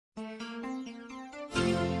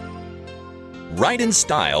Ride in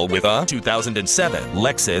style with a 2007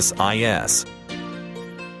 Lexus IS.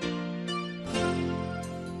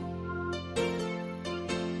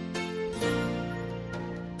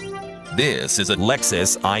 This is a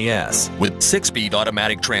Lexus IS with 6-speed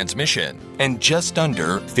automatic transmission and just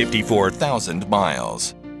under 54,000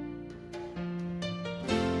 miles.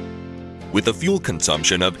 With a fuel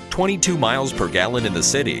consumption of 22 miles per gallon in the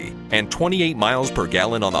city and 28 miles per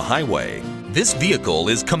gallon on the highway, this vehicle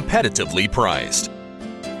is competitively priced.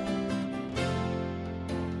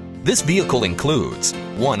 This vehicle includes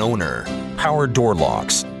one owner, power door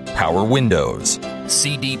locks, power windows,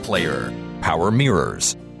 CD player, power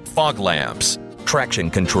mirrors, fog lamps, traction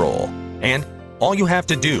control, and all you have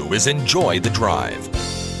to do is enjoy the drive.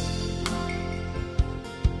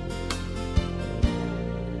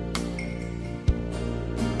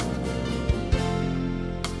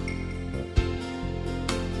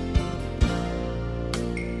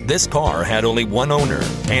 This car had only one owner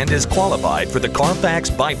and is qualified for the Carfax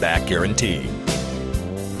buyback guarantee.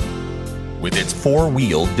 With its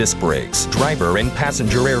 4-wheel disc brakes, driver and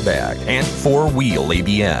passenger airbag, and 4-wheel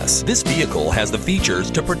ABS, this vehicle has the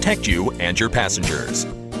features to protect you and your passengers.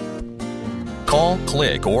 Call,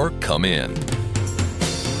 click, or come in.